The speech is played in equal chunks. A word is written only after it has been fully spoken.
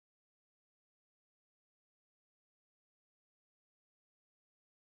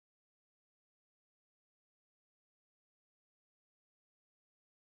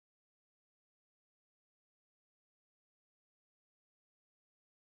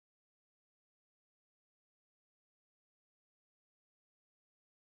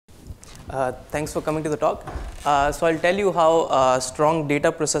Thanks for coming to the talk. So I'll tell you how strong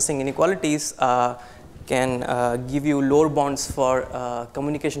data processing inequalities can give you lower bounds for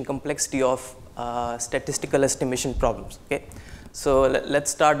communication complexity of statistical estimation problems. Okay, so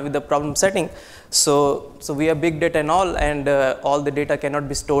let's start with the problem setting. So we have big data and all the data cannot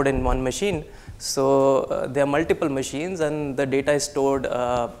be stored in one machine. So there are multiple machines, and the data is stored.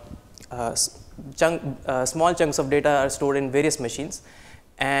 Small chunks of data are stored in various machines.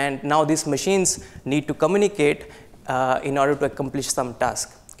 And now these machines need to communicate in order to accomplish some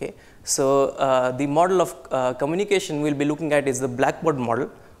task. Okay, so the model of communication we'll be looking at is the blackboard model,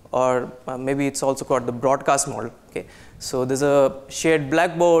 or maybe it's also called the broadcast model. Okay, so there's a shared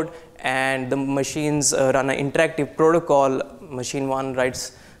blackboard, and the machines run an interactive protocol. Machine 1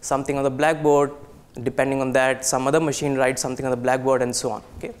 writes something on the blackboard. Depending on that, some other machine writes something on the blackboard, and so on.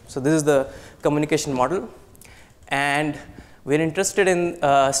 Okay, so this is the communication model, and we're interested in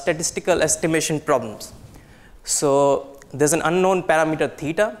statistical estimation problems. So there's an unknown parameter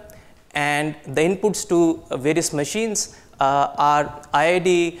theta, and the inputs to various machines are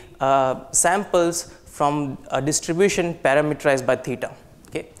IID samples from a distribution parameterized by theta.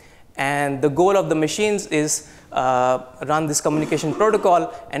 Okay, and the goal of the machines is run this communication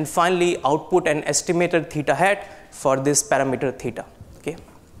protocol and finally output an estimated theta hat for this parameter theta. Okay,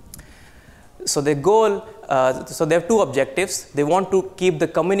 so the goal, so they have two objectives. They want to keep the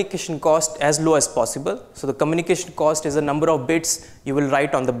communication cost as low as possible. So the communication cost is the number of bits you will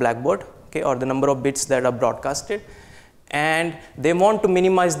write on the blackboard, okay, or the number of bits that are broadcasted. And they want to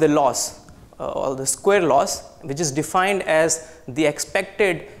minimize the loss, or the square loss, which is defined as the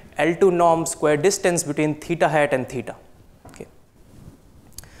expected L2 norm square distance between theta hat and theta. Okay,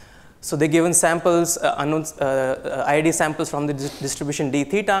 so they're given samples, IID samples from the distribution d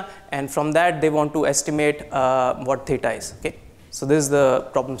theta, and from that they want to estimate what theta is. Okay, so this is the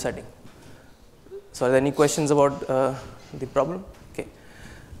problem setting. So are there any questions about the problem? Okay,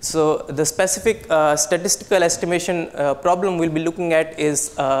 so the specific statistical estimation problem we'll be looking at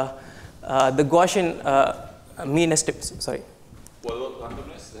is the Gaussian mean estimation. Sorry. What about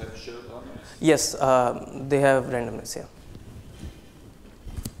randomness? They have shared randomness? Yes, they have randomness. Yeah.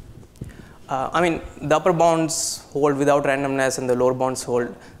 I mean, the upper bounds hold without randomness, and the lower bounds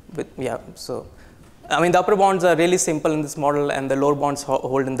hold with, yeah. So, I mean, the upper bounds are really simple in this model, and the lower bounds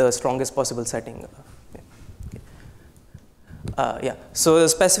hold in the strongest possible setting. Yeah. So the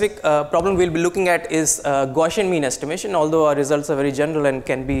specific problem we'll be looking at is Gaussian mean estimation, although our results are very general and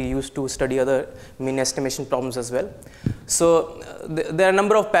can be used to study other mean estimation problems as well. So there are a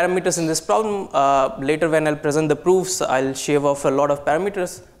number of parameters in this problem. Later when I'll present the proofs, I'll shave off a lot of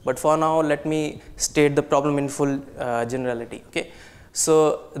parameters. But for now, let me state the problem in full generality. Okay,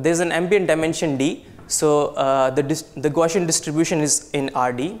 so there's an ambient dimension d. So the Gaussian distribution is in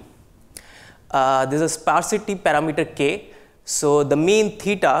Rd. There's a sparsity parameter k. So the mean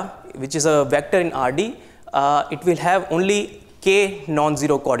theta, which is a vector in Rd, it will have only k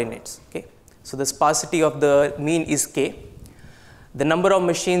non-zero coordinates. Okay, so the sparsity of the mean is k. The number of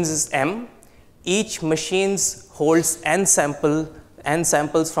machines is m. Each machine holds n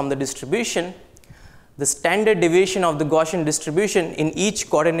samples from the distribution. The standard deviation of the Gaussian distribution in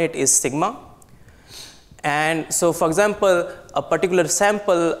each coordinate is sigma. And so, for example, a particular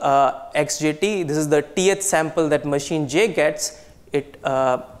sample xjt, this is the tth sample that machine j gets.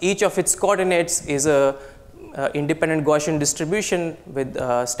 Each of its coordinates is a independent Gaussian distribution with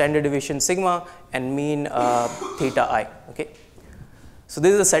standard deviation sigma and mean theta I. Okay, so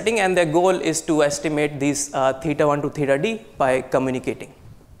this is the setting, and their goal is to estimate these theta 1 to theta d by communicating.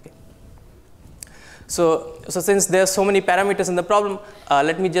 Okay. So since there are so many parameters in the problem,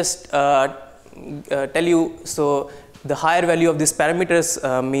 let me just tell you. So the higher value of these parameters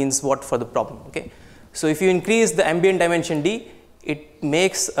means what for the problem. Okay, so if you increase the ambient dimension d, it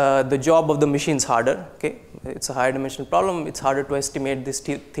makes the job of the machines harder. Okay, it's a higher dimensional problem. It's harder to estimate this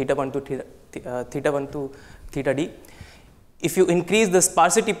theta 1 to theta d. If you increase the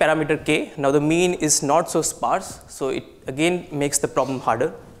sparsity parameter k, now the mean is not so sparse, so it again makes the problem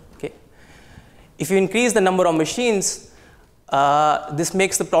harder. Okay, if you increase the number of machines, this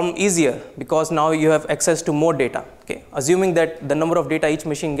makes the problem easier because now you have access to more data. Okay, assuming that the number of data each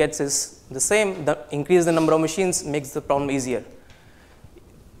machine gets is the same, increase the number of machines makes the problem easier.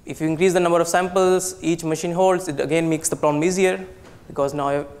 If you increase the number of samples each machine holds, it again makes the problem easier because now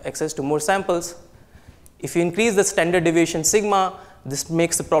you have access to more samples. If you increase the standard deviation sigma, this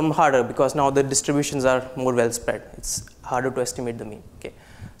makes the problem harder because now the distributions are more well spread. It's harder to estimate the mean. Okay,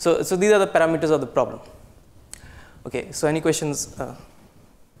 so these are the parameters of the problem. Okay, so any questions?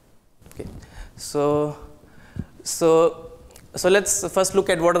 Okay, so So let's first look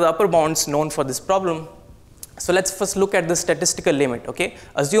at what are the upper bounds known for this problem. So let's first look at the statistical limit. Okay,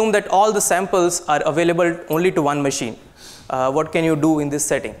 assume that all the samples are available only to one machine. What can you do in this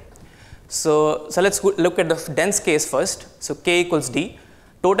setting? So let's look at the dense case first. So k equals d.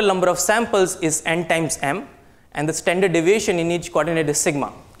 Total number of samples is n times m, and the standard deviation in each coordinate is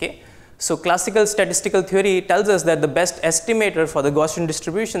sigma. Okay. So classical statistical theory tells us that the best estimator for the Gaussian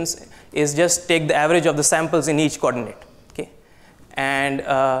distributions is just take the average of the samples in each coordinate. Okay. And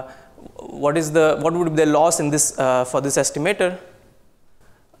what would be the loss in this for this estimator?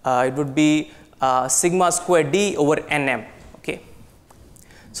 It would be sigma square d over nm. Okay.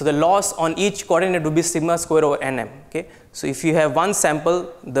 So the loss on each coordinate would be sigma square over nm. Okay. So if you have one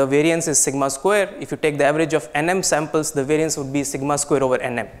sample, the variance is sigma square. If you take the average of nm samples, the variance would be sigma square over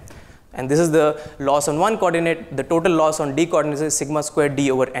nm. And this is the loss on one coordinate. The total loss on d coordinates is sigma square d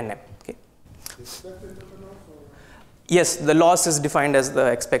over nm. Okay. Yes, the loss is defined as the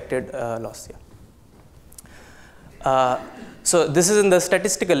expected loss. Yeah. So this is in the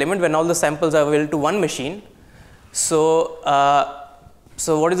statistical limit when all the samples are available to one machine. So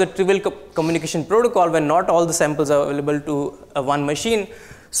what is the trivial communication protocol when not all the samples are available to one machine?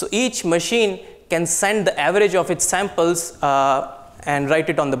 So each machine can send the average of its samples and write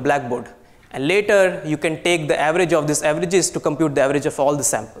it on the blackboard. And later you can take the average of these averages to compute the average of all the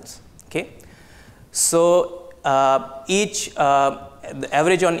samples. Okay. So the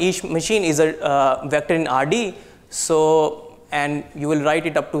average on each machine is a vector in RD. So and you will write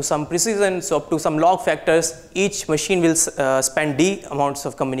it up to some precision. So up to some log factors, each machine will spend d amounts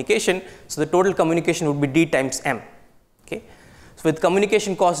of communication. So the total communication would be d times m. Okay. So with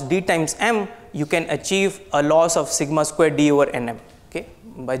communication cost d times m, you can achieve a loss of sigma square d over nm. Okay,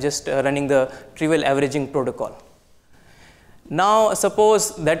 by just running the trivial averaging protocol. Now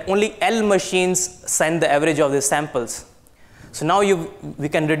suppose that only L machines send the average of the samples. So now we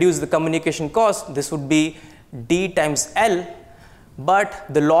can reduce the communication cost. This would be d times L, but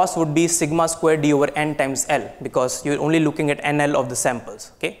the loss would be sigma square d over n times L because you're only looking at NL of the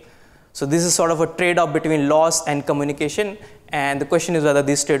samples. Okay, so this is sort of a trade-off between loss and communication, and the question is whether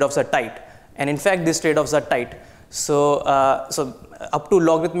these trade-offs are tight. And in fact, these trade-offs are tight. So up to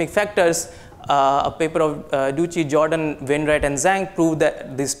logarithmic factors, a paper of Ducci, Jordan, Wainwright, and Zhang proved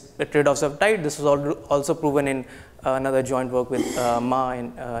that these trade-offs are tight. This was also proven in another joint work with Ma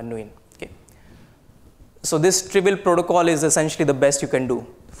and Nguyen. Okay. So this trivial protocol is essentially the best you can do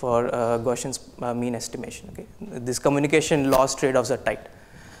for Gaussian's mean estimation. Okay. These communication loss trade-offs are tight.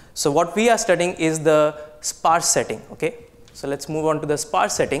 So what we are studying is the sparse setting. Okay. So let's move on to the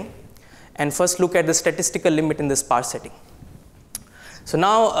sparse setting and first look at the statistical limit in the sparse setting. So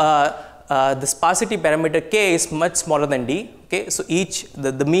now the sparsity parameter k is much smaller than d. Okay, so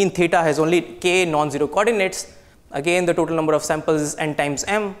the mean theta has only k non-zero coordinates. Again, the total number of samples is n times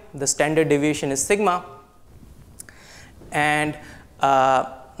m. The standard deviation is sigma. And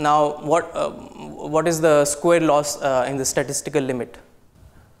now what is the square loss in the statistical limit?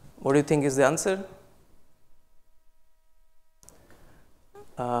 What do you think is the answer?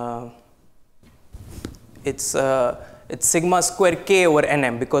 It's sigma square k over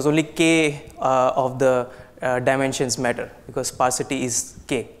nm because only k of the dimensions matter because sparsity is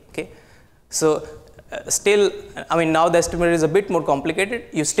k. Okay, so still, I mean, now the estimator is a bit more complicated.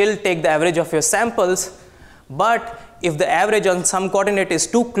 You still take the average of your samples, but if the average on some coordinate is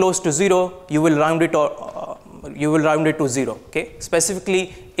too close to 0, you will round it to 0. Okay,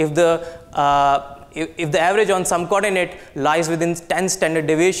 specifically if the average on some coordinate lies within 10 standard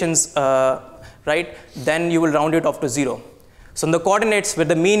deviations, right, then you will round it off to 0. So in the coordinates where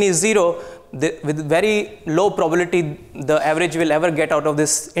the mean is 0, with very low probability the average will ever get out of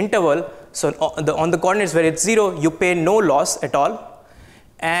this interval. So on the coordinates where it's 0, you pay no loss at all,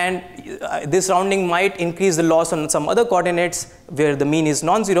 and this rounding might increase the loss on some other coordinates where the mean is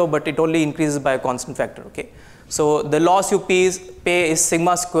non-zero, but it only increases by a constant factor. Okay, so the loss you pay is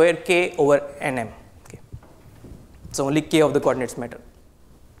sigma square k over nm. Okay, so only k of the coordinates matter.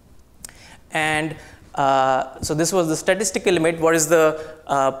 And so this was the statistical limit. What is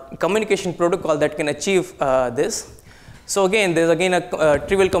the communication protocol that can achieve this? So again, there's again a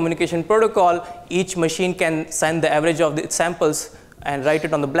trivial communication protocol. Each machine can send the average of the samples and write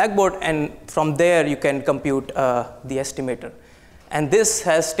it on the blackboard, and from there you can compute the estimator. And this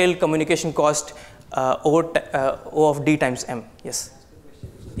has still communication cost O of d times m. Yes.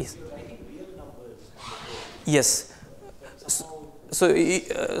 Yes. Yes.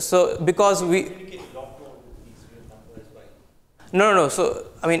 So because we no. So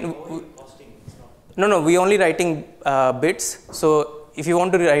I mean, no. We only writing bits. So if you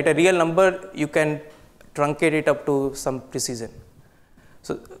want to write a real number, you can truncate it up to some precision.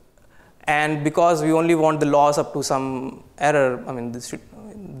 So, and because we only want the loss up to some error, I mean, this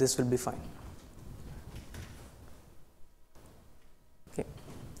will be fine. Okay.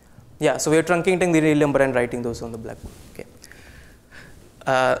 Yeah, so we are truncating the real number and writing those on the blackboard. Okay.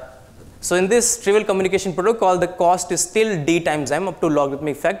 So in this trivial communication protocol, the cost is still d times m up to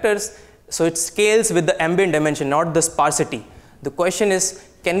logarithmic factors. So it scales with the ambient dimension, not the sparsity. The question is,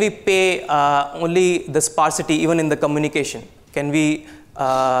 can we pay only the sparsity even in the communication? Can we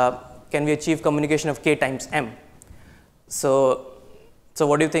achieve communication of k times m? So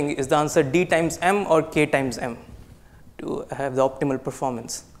what do you think? Is the answer d times m or k times m to have the optimal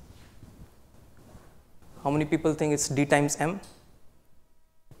performance? How many people think it's d times m?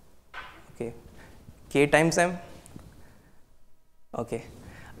 Okay. K times m? Okay.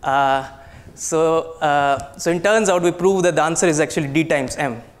 So it turns out we prove that the answer is actually d times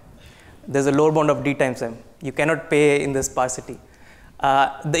m. There's a lower bound of d times m. You cannot pay in the sparsity.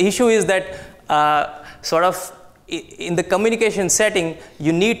 The issue is that sort of in the communication setting,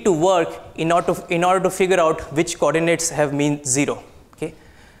 you need to work in order to figure out which coordinates have mean 0. Okay.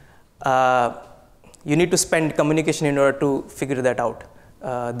 You need to spend communication in order to figure that out.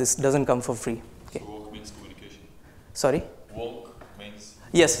 This doesn't come for free. Okay. So work means communication. Sorry? Work means?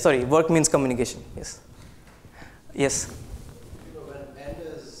 Yes, sorry. Work means communication. Yes. Yes. You know, when n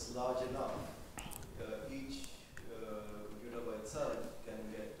is large enough, each computer by itself can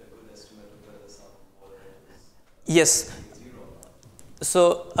get a good estimate of whether some coordinate is Yes. 0 or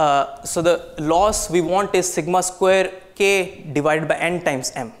not. So the loss we want is sigma square k divided by n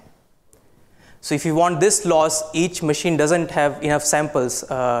times m. So if you want this loss, each machine doesn't have enough samples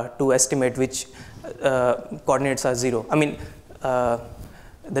to estimate which coordinates are 0. I mean,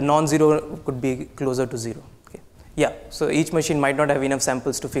 the non-zero could be closer to 0. Okay. Yeah, so each machine might not have enough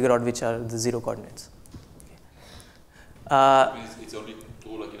samples to figure out which are the 0 coordinates. Okay. Means it's only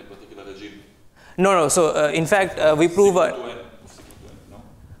true like in a particular regime. No. So in fact, we prove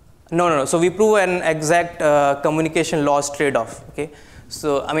no. So we prove an exact communication loss trade-off. Okay.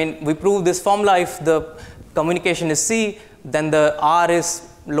 So I mean, we prove this formula. If the communication is C, then the R is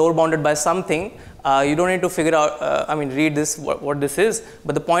lower bounded by something. You don't need to figure out, read this, what this is.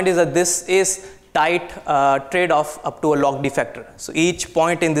 But the point is that this is tight trade-off up to a log D factor. So each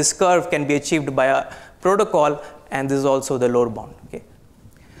point in this curve can be achieved by a protocol, and this is also the lower bound. Okay.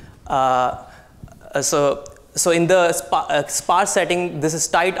 So in the sparse setting, this is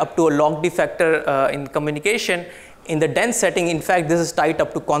tight up to a log D factor in communication. In the dense setting, in fact, this is tight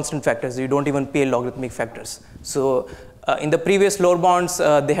up to constant factors. You don't even pay logarithmic factors. So in the previous lower bounds,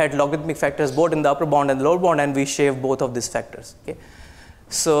 they had logarithmic factors both in the upper bound and the lower bound, and we shave both of these factors. Okay.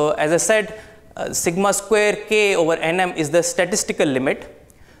 So as I said, sigma square k over nm is the statistical limit.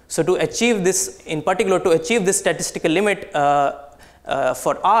 So to achieve this, in particular, to achieve this statistical limit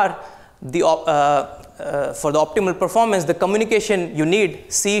for R, for the optimal performance, the communication you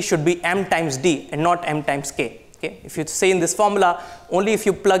need, C, should be m times d and not m times k. Okay. If you say in this formula, only if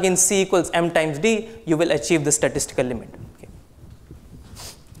you plug in C equals m times d, you will achieve the statistical limit. Okay.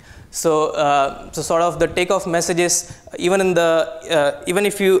 So sort of the takeoff message is, even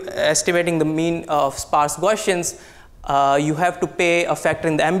if you estimating the mean of sparse Gaussians, you have to pay a factor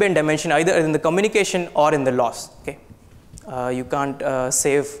in the ambient dimension, either in the communication or in the loss. Okay. You can't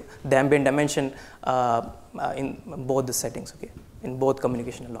save the ambient dimension in both the settings. Okay. In both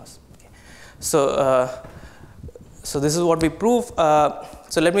communication and loss. Okay. So this is what we prove.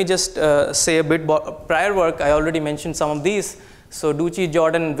 So let me just say a bit about prior work. I already mentioned some of these. So Ducci,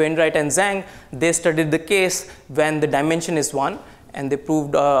 Jordan, Wainwright, and Zhang, they studied the case when the dimension is 1, and they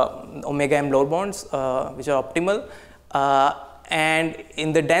proved omega m lower bounds, which are optimal. And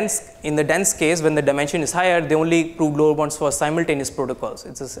in the dense case, when the dimension is higher, they only proved lower bounds for simultaneous protocols.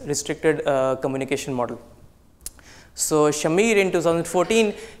 It's a restricted communication model. So Shamir in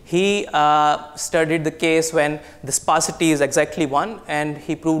 2014, he studied the case when the sparsity is exactly 1, and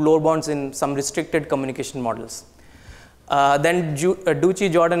he proved lower bounds in some restricted communication models. Then Ducci,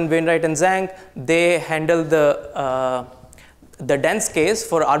 Jordan, Wainwright, and Zhang, they handled the dense case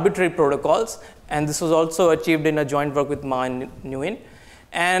for arbitrary protocols, and this was also achieved in a joint work with Ma and Nguyen.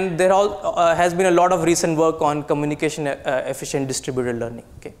 And there has been a lot of recent work on communication efficient distributed learning,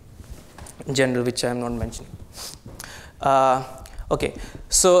 okay, in general, which I am not mentioning. Okay,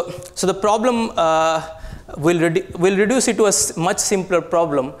 so the problem will reduce it to a much simpler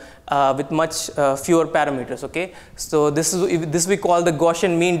problem with much fewer parameters. Okay, so this we call the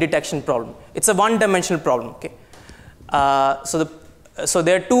Gaussian mean detection problem. It's a one-dimensional problem. Okay, so so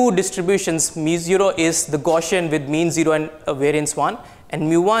there are two distributions. Mu0 is the Gaussian with mean 0 and variance 1, and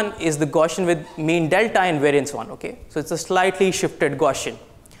mu1 is the Gaussian with mean delta and variance 1. Okay, so it's a slightly shifted Gaussian.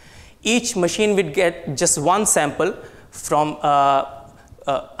 Each machine will get just one sample from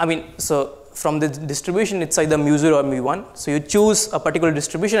from the distribution. It's either mu0 or mu1. So you choose a particular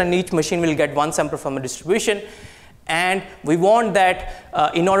distribution, and each machine will get one sample from a distribution. And we want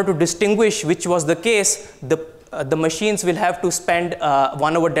that in order to distinguish which was the case, the machines will have to spend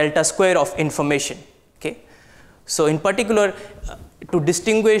 1 over delta square of information. Okay, so in particular, to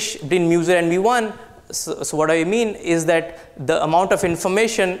distinguish between mu0 and mu1, so what I mean is that the amount of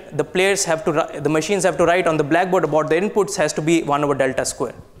information the machines have to write on the blackboard about the inputs has to be 1 over delta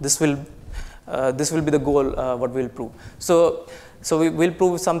square. This will be the goal, what we will prove. So we will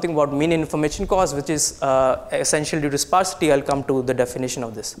prove something about mean information cost, which is essential due to sparsity. I'll come to the definition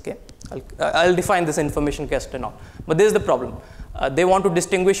of this. Okay, I'll define this information cost and all. But this is the problem. They want to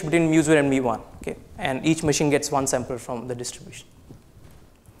distinguish between mu0 and mu1. Okay, and each machine gets one sample from the distribution.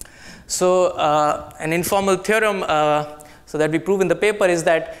 So an informal theorem so that we prove in the paper is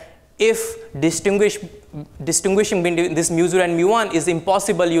that if distinguishing between this mu0 and mu1 is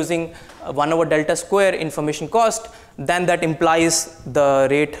impossible using 1 over delta square information cost, then that implies the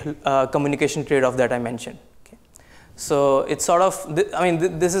rate communication trade-off that I mentioned. Okay. So it's sort of,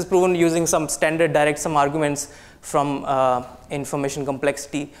 this is proven using some standard direct sum arguments from information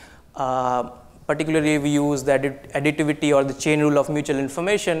complexity. Particularly, we use the additivity or the chain rule of mutual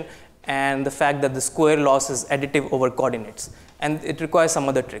information, and the fact that the square loss is additive over coordinates, and it requires some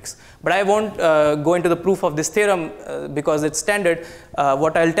other tricks. But I won't go into the proof of this theorem because it's standard.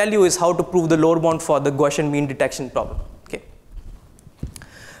 What I'll tell you is how to prove the lower bound for the Gaussian mean detection problem. Okay.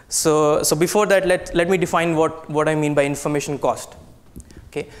 So before that, let me define what I mean by information cost.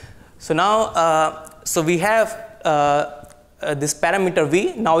 Okay. So now, so we have this parameter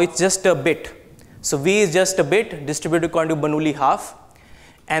v. Now it's just a bit. So v is just a bit distributed according to Bernoulli half.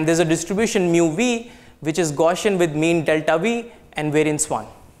 And there's a distribution mu v, which is Gaussian with mean delta v and variance 1.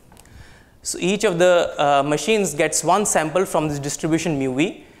 So each of the machines gets one sample from this distribution mu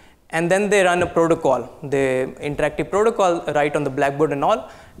v, and then they run a protocol, the interactive protocol, right on the blackboard and all.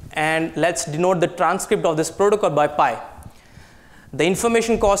 And let's denote the transcript of this protocol by pi. The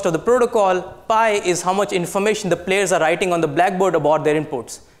information cost of the protocol, pi, is how much information the players are writing on the blackboard about their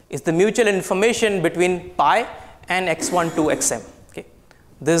inputs. It's the mutual information between pi and x1 to xm.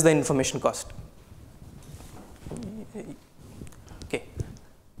 This is the information cost. Okay.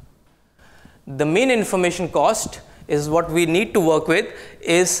 The mean information cost is what we need to work with,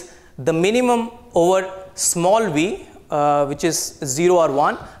 is the minimum over small v, which is 0 or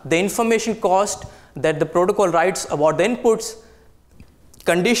 1, the information cost that the protocol writes about the inputs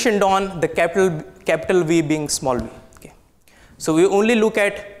conditioned on the capital V being small v. Okay. So we only look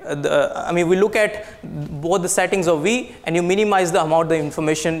at we look at both the settings of v, and you minimize the amount of the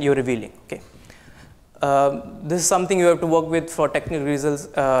information you're revealing. Okay. This is something you have to work with for technical results,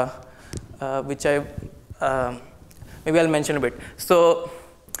 which maybe I'll mention a bit. So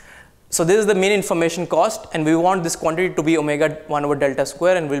this is the mean information cost, and we want this quantity to be omega 1 over delta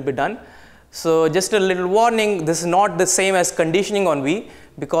square, and we'll be done. So just a little warning, this is not the same as conditioning on v,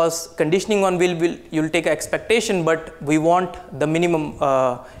 because conditioning on v you'll take an expectation, but we want the minimum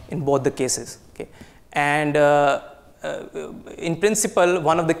in both the cases. Okay. And in principle,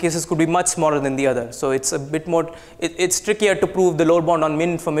 one of the cases could be much smaller than the other. So it's a bit more, it's trickier to prove the lower bound on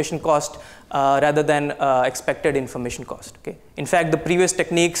mean information cost rather than expected information cost. Okay. In fact, the previous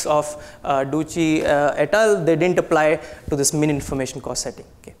techniques of Ducci et al., they didn't apply to this mean information cost setting.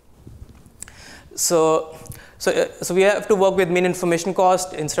 Okay. So we have to work with mean information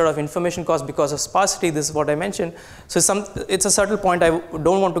cost instead of information cost because of sparsity. This is what I mentioned. So it's a subtle point I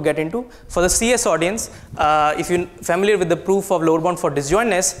don't want to get into. For the CS audience, if you're familiar with the proof of lower bound for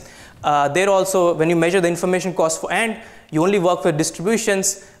disjointness, there also, when you measure the information cost for AND, you only work with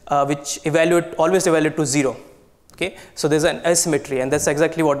distributions which always evaluate to 0. Okay, so there's an asymmetry, and that's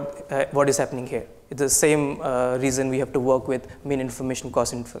exactly what is happening here. It's the same reason we have to work with mean information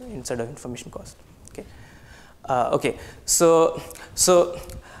cost instead of information cost. Okay. Okay. So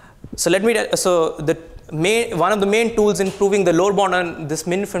let me. So one of the main tools in proving the lower bound on this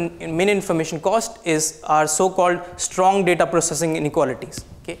mean information cost is our so-called strong data processing inequalities.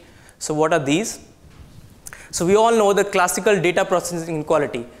 Okay. So what are these? So we all know the classical data processing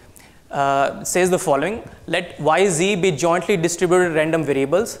inequality says the following: let yz be jointly distributed random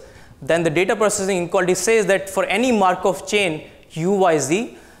variables. Then the data processing inequality says that for any Markov chain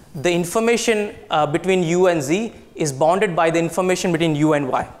uyz, the information between u and z is bounded by the information between u and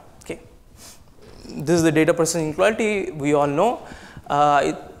y. Okay. This is the data processing inequality we all know.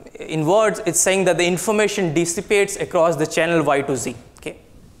 In words, it's saying that the information dissipates across the channel y to z. Okay,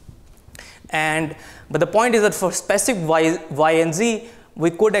 but the point is that for specific y and z,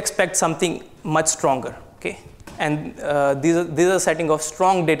 we could expect something much stronger. Okay, and these are setting of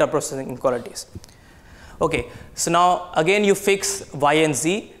strong data processing inequalities. Okay, so now again you fix y and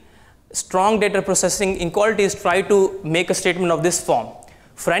z. Strong data processing inequalities try to make a statement of this form.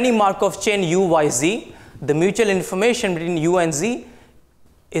 For any Markov chain u, y, z, the mutual information between u and z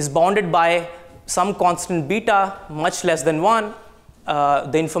is bounded by some constant beta much less than 1,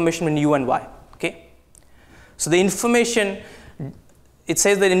 the information between u and y. Okay? So the information, it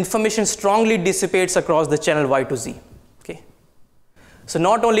says that information strongly dissipates across the channel y to z. Okay? So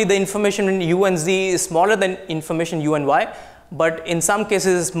not only the information in u and z is smaller than information u and y, but in some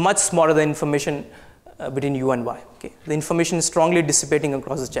cases it's much smaller than information between u and y. Okay? The information is strongly dissipating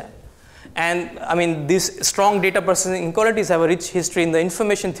across the channel. And I mean, these strong data processing inequalities have a rich history in the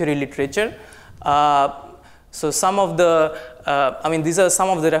information theory literature. So some of the, these are some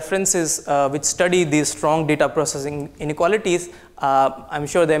of the references which study these strong data processing inequalities. I'm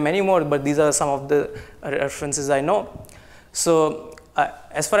sure there are many more, but these are some of the references I know. So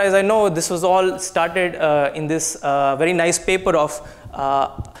as far as I know, this was all started in this very nice paper of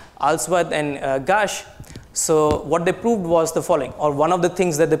Alsworth and Gash. So what they proved was the following, or one of the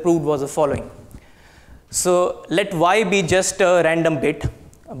things that they proved was the following. So let y be just a random bit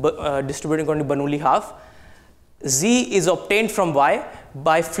distributing according to Bernoulli half. Z is obtained from y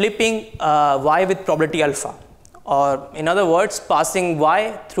by flipping y with probability alpha, or in other words, passing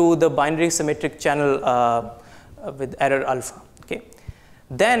y through the binary symmetric channel with error alpha. Okay.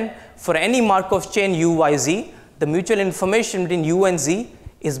 Then for any Markov chain u, y, z, the mutual information between u and z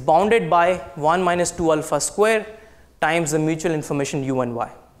is bounded by 1 minus 2 alpha square times the mutual information u and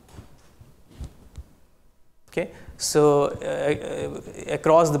y. Okay. So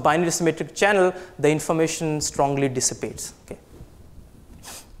across the binary symmetric channel, the information strongly dissipates. Okay.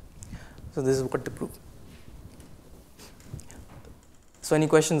 So this is what to prove. So any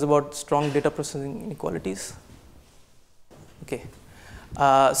questions about strong data processing inequalities? Okay.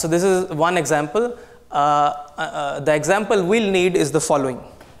 So this is one example. The example we'll need is the following,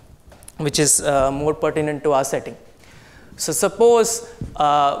 which is more pertinent to our setting. So suppose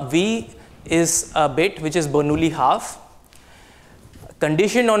V is a bit which is Bernoulli half.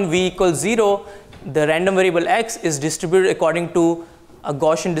 Condition on V equals 0, the random variable x is distributed according to a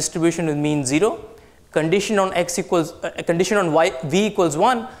Gaussian distribution with mean 0. Condition on x equals condition on y V equals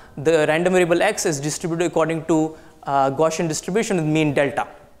 1, the random variable x is distributed according to Gaussian distribution with mean delta.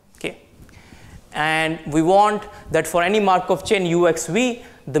 Okay. And we want that for any Markov chain uxv,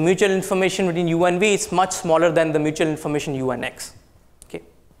 the mutual information between u and v is much smaller than the mutual information u and x. Okay.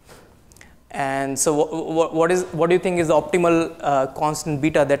 And so what do you think is the optimal constant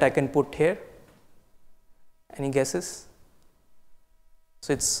beta that I can put here? Any guesses?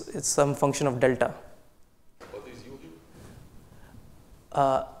 So it's some function of delta. What is u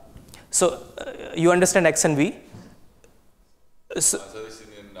here? You understand x and v? So this is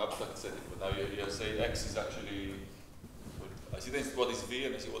in an abstract setting, but now you're saying x is actually, I see then what is v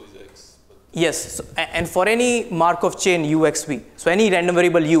and I see what is x. But yes, so, and for any Markov chain uxv, so any random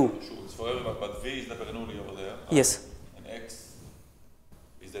variable u. sure, it's for everyone, but v is the Bernoulli over there. Yes. And x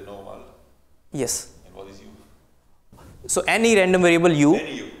is the normal. Yes. And what is u? So any random variable u.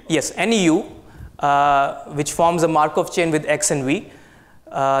 Any u. Yes, any u, which forms a Markov chain with x and v,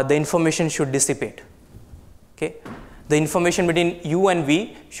 the information should dissipate. Okay. The information between u and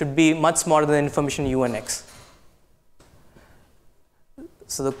v should be much smaller than the information u and x.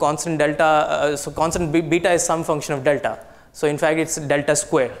 So the constant delta, so constant beta is some function of delta. So in fact, it's delta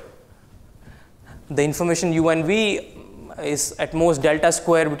square. The information u and v is at most delta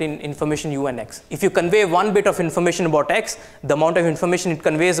square between information u and x. If you convey one bit of information about x, the amount of information it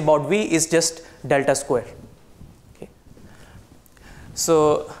conveys about v is just delta square. Okay.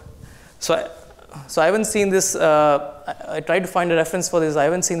 So I haven't seen this, I tried to find a reference for this, I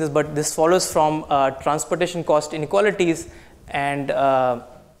haven't seen this, but this follows from transportation cost inequalities and a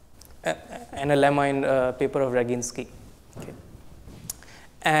lemma in paper of Raginsky. Okay.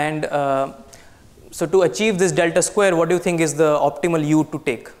 And so to achieve this delta square, what do you think is the optimal u to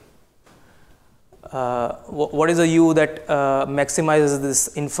take? What is a u that maximizes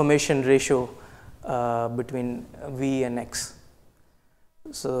this information ratio between v and x?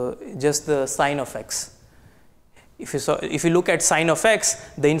 So just the sine of x. If you look at sine of x,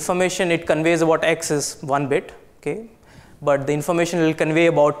 the information it conveys about x is 1 bit, okay, but the information it will convey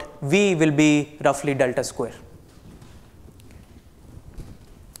about v will be roughly delta square.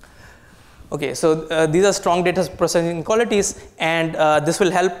 Okay, so these are strong data processing inequalities, and this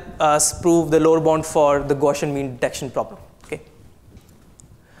will help us prove the lower bound for the Gaussian mean detection problem. Okay.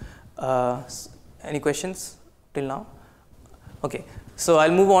 Any questions till now? Okay, so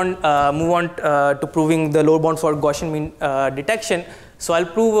I'll move on to proving the lower bound for Gaussian mean detection. So I'll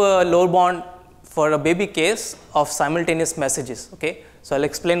prove a lower bound for a baby case of simultaneous messages. Okay, so I'll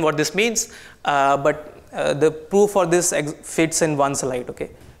explain what this means, but the proof for this fits in one slide. Okay.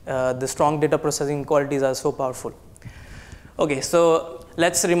 The strong data processing qualities are so powerful. Okay, so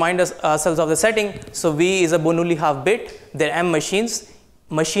let's remind ourselves of the setting. So V is a Bernoulli half bit. There are m machines.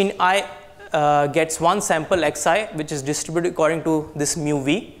 Machine I gets one sample xi, which is distributed according to this mu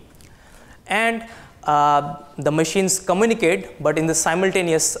V, and the machines communicate, but in the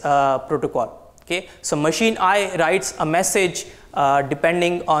simultaneous protocol. Okay, so machine I writes a message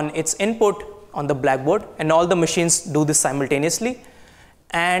depending on its input on the blackboard, and all the machines do this simultaneously.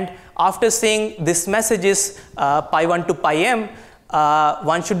 And after seeing these messages pi 1 to pi m,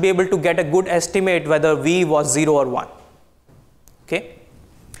 one should be able to get a good estimate whether V was 0 or 1. Okay,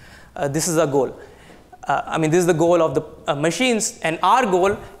 this is a goal. This is the goal of the machines, and our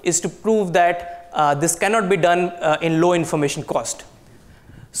goal is to prove that this cannot be done in low information cost.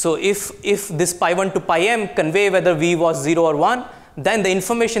 So if this pi 1 to pi m convey whether V was 0 or 1, then the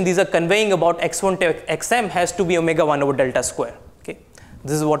information these are conveying about x1 to xm has to be omega 1 over delta square.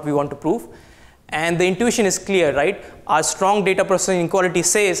 This is what we want to prove, and the intuition is clear, right? Our strong data processing inequality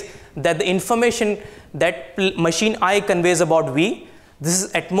says that the information that machine I conveys about V, this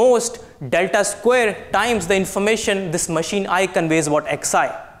is at most delta square times the information this machine I conveys about xi.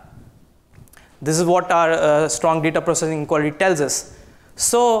 This is what our strong data processing inequality tells us.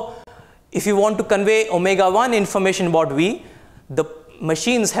 So if you want to convey omega 1 information about V, the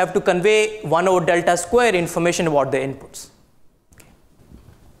machines have to convey 1 over delta square information about the inputs.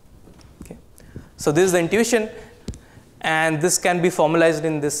 So this is the intuition, and this can be formalized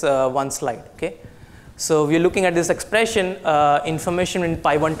in this one slide. Okay, so we are looking at this expression, information in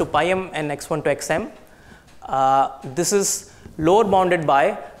pi 1 to pi m and x1 to xm. This is lower bounded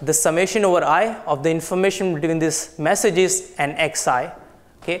by the summation over I of the information between these messages and xi.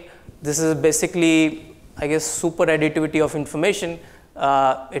 Okay, this is basically, I guess, super additivity of information.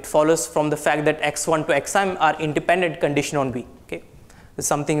 It follows from the fact that x1 to xm are independent condition on V. Okay, this is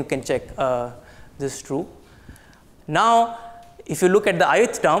something you can check. This is true. Now, if you look at the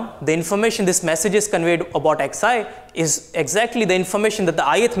ith term, the information this message is conveyed about xi is exactly the information that the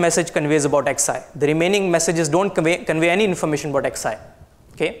ith message conveys about xi. The remaining messages don't convey any information about xi.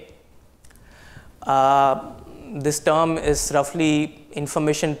 Okay. This term is roughly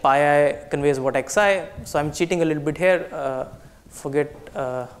information pi I conveys about xi. So I'm cheating a little bit here. Forget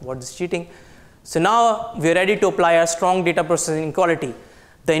what is cheating. So now we are ready to apply our strong data processing inequality.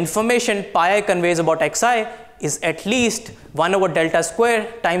 The information pi I conveys about xi is at least 1 over delta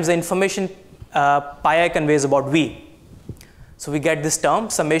square times the information pi I conveys about V. So we get this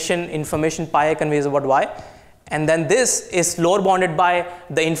term, summation information pi I conveys about y, and then this is lower bounded by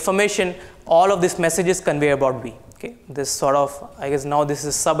the information all of these messages convey about V. Okay, this sort of, I guess now this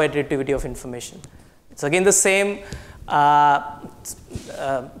is sub-additivity of information. It's again the same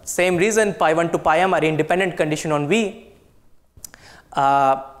same reason pi 1 to pi m are independent condition on V.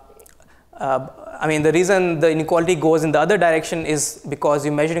 The reason the inequality goes in the other direction is because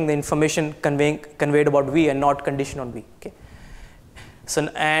you're measuring the information conveyed about V and not condition on V. Okay. So,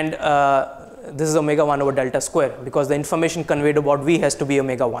 and this is omega 1 over delta square because the information conveyed about V has to be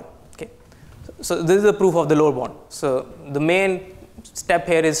omega 1. Okay. So this is the proof of the lower bound. So the main step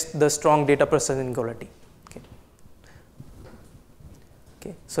here is the strong data processing inequality. Okay.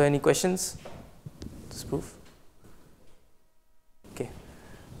 Okay. So any questions? This proof.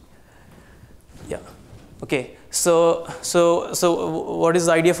 Yeah. Okay. So what is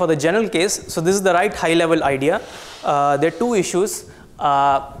the idea for the general case? So this is the right high level idea. There are two issues.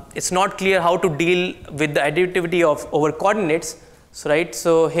 It's not clear how to deal with the additivity of over coordinates. So right.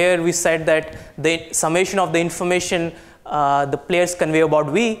 So here we said that the summation of the information the players convey about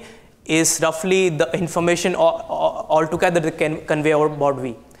V is roughly the information altogether they can convey about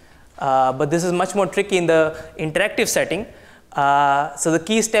V. But this is much more tricky in the interactive setting. So the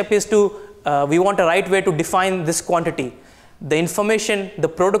key step is to we want a right way to define this quantity. The information the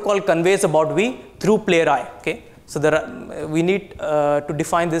protocol conveys about V through player I. Okay. So we need to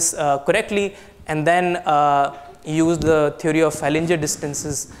define this correctly, and then use the theory of Hellinger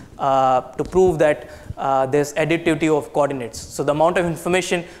distances to prove that there's additivity of coordinates. So the amount of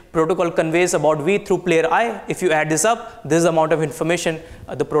information protocol conveys about V through player I, if you add this up, this is the amount of information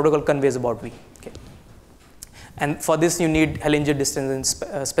the protocol conveys about V. Okay. And for this you need Hellinger distance,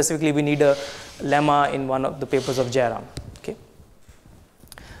 and specifically we need a lemma in one of the papers of Jairam. Okay.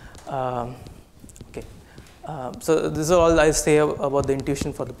 So this is all I say about the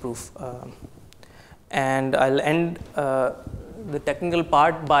intuition for the proof. And I'll end the technical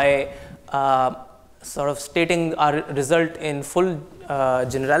part by sort of stating our result in full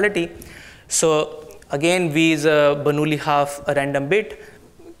generality. So again, V is a Bernoulli half a random bit.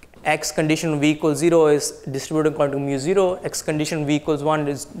 X condition V equals 0 is distributed according to mu 0. X condition V equals 1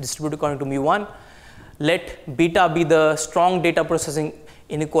 is distributed according to mu 1. Let beta be the strong data processing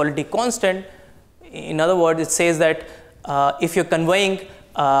inequality constant. In other words, it says that if you're conveying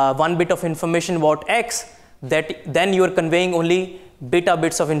 1 bit of information about X, then you are conveying only beta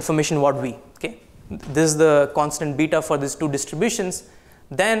bits of information about V. Okay? This is the constant beta for these two distributions.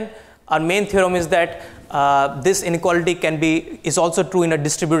 Then our main theorem is that this inequality is also true in a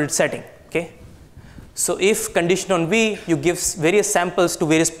distributed setting. Okay? So if condition on V, you give various samples to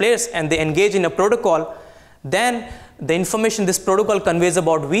various players and they engage in a protocol, then the information this protocol conveys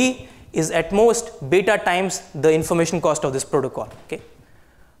about V is at most beta times the information cost of this protocol. Okay?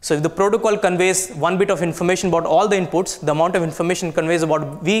 So if the protocol conveys 1 bit of information about all the inputs, the amount of information conveys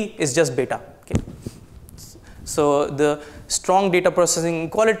about V is just beta. Okay? So the strong data processing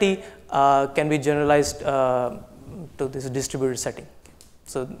inequality can be generalized to this distributed setting. Okay?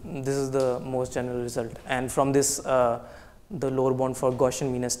 So this is the most general result, and from this the lower bound for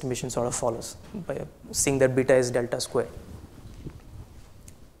Gaussian mean estimation sort of follows by seeing that beta is delta square.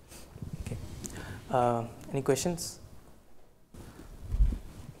 Okay. Any questions?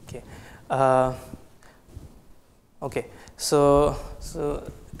 Okay. Okay. So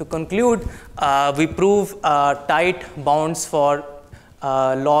to conclude, we prove tight bounds for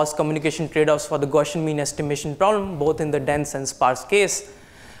loss communication trade-offs for the Gaussian mean estimation problem, both in the dense and sparse case.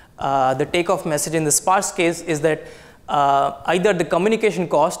 The takeoff message in the sparse case is that either the communication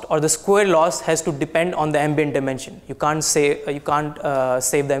cost or the square loss has to depend on the ambient dimension. You can't save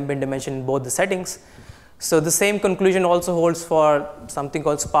the ambient dimension in both the settings. So the same conclusion also holds for something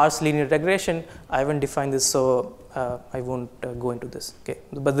called sparse linear regression. I haven't defined this, so I won't go into this. Okay,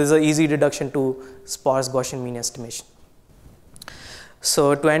 but this is an easy reduction to sparse Gaussian mean estimation.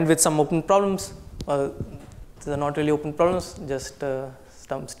 So to end with some open problems, these are not really open problems, just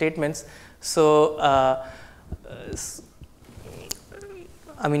some statements. So I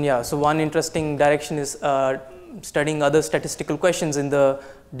mean, yeah, so one interesting direction is studying other statistical questions in the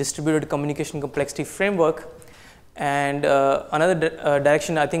distributed communication complexity framework. And another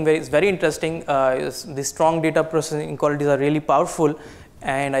direction I think is very interesting is the strong data processing inequalities are really powerful,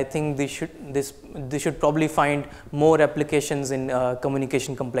 and I think they should probably find more applications in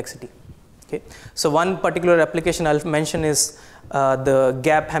communication complexity. Okay, so one particular application I'll mention is the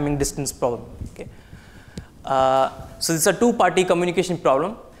gap Hamming distance problem. Okay, so this is a two-party communication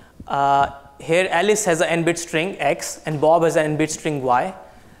problem. Here Alice has an n-bit string X and Bob has an n-bit string Y.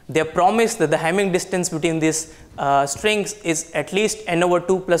 They are promised that the Hamming distance between these strings is at least n over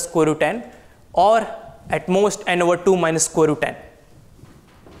 2 plus square root n, or at most n over 2 minus square root n.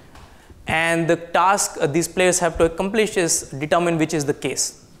 And the task these players have to accomplish is determine which is the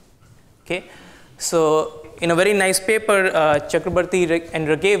case. Okay, so in a very nice paper, Chakrabarty and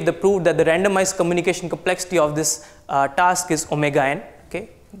Raghave, they proved that the randomized communication complexity of this task is omega n.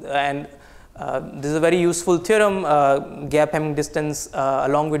 Okay, and this is a very useful theorem. Gap Hamming distance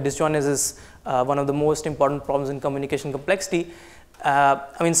along with disjointness is one of the most important problems in communication complexity.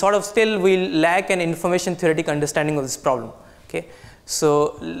 I mean, sort of still we lack an information theoretic understanding of this problem. Okay,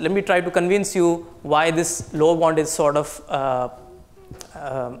 so let me try to convince you why this lower bound is sort of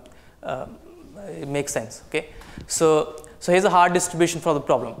it makes sense. Okay, so here's a hard distribution for the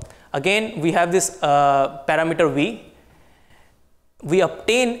problem. Again, we have this parameter V. We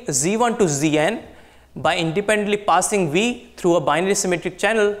obtain Z1 to Zn by independently passing V through a binary symmetric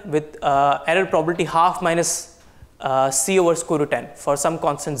channel with error probability half minus C over square root n for some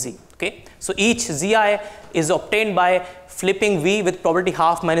constant Z. Okay, so each Zi is obtained by flipping V with probability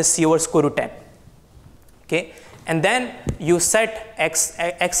half minus C over square root n. Okay, and then you set x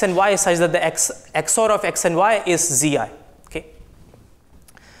and y such that the XOR of x and y is Zi. Okay,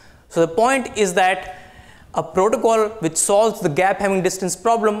 so the point is that a protocol which solves the gap Hamming distance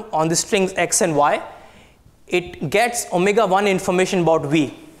problem on the strings x and y, it gets omega 1 information about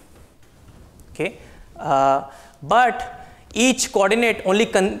V. Okay, but each coordinate only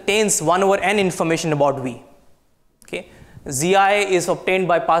contains 1 over n information about V. Okay, Zi is obtained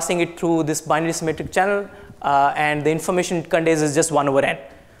by passing it through this binary symmetric channel, and the information it contains is just 1 over n.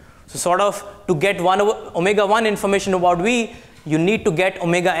 So sort of to get omega 1 information about V, you need to get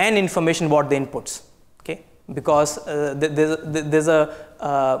omega n information about the inputs. Okay, because there's a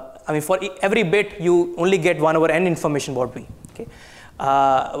I mean, for every bit you only get 1 over n information about v. Okay,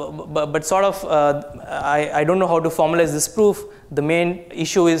 but sort of I don't know how to formalize this proof. The main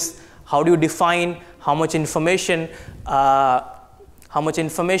issue is how do you define how much information the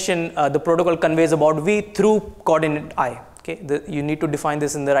protocol conveys about v through coordinate I. Okay, you need to define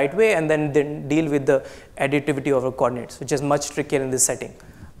this in the right way and then deal with the additivity of the coordinates, which is much trickier in this setting,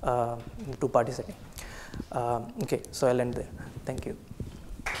 two-party setting. Okay, so I'll end there. Thank you.